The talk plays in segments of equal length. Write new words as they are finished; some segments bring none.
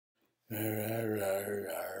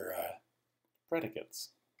Predicates.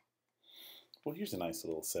 Well, here's a nice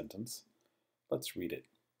little sentence. Let's read it.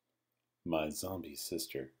 My zombie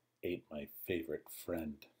sister ate my favorite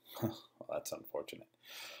friend. Well, that's unfortunate.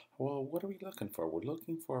 Well, what are we looking for? We're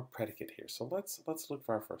looking for a predicate here. So let's look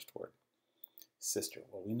for our first word. Sister.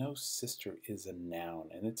 Well, we know sister is a noun,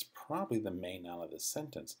 and it's probably the main noun of the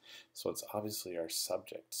sentence. So it's obviously our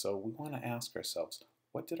subject. So we want to ask ourselves,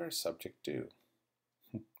 what did our subject do?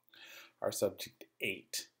 Our subject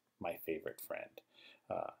ate my favorite friend.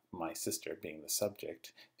 My sister being the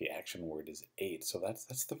subject, the action word is ate. So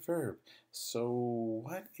that's the verb. So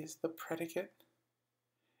what is the predicate?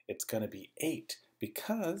 It's going to be ate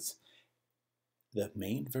because the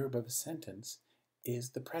main verb of a sentence is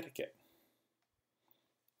the predicate.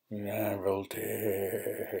 Roll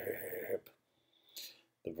tip.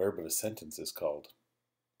 The verb of a sentence is called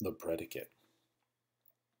the predicate.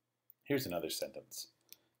 Here's another sentence.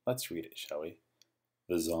 Let's read it, shall we?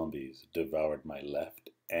 The zombies devoured my left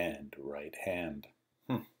and right hand.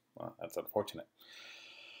 Well, that's unfortunate.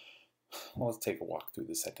 Well, let's take a walk through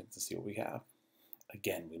the sentence and see what we have.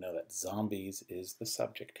 Again, we know that zombies is the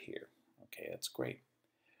subject here. Okay, that's great.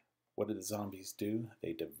 What did the zombies do?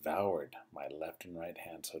 They devoured my left and right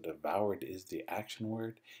hand. So devoured is the action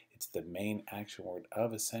word. It's the main action word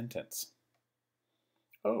of a sentence.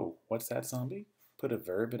 Oh, what's that, zombie? Put a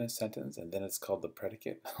verb in a sentence and then it's called the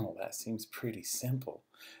predicate? Oh, that seems pretty simple.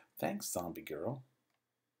 Thanks, zombie girl.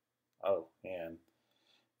 Oh, and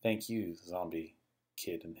thank you, zombie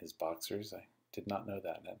kid in his boxers. I did not know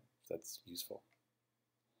that. That's useful.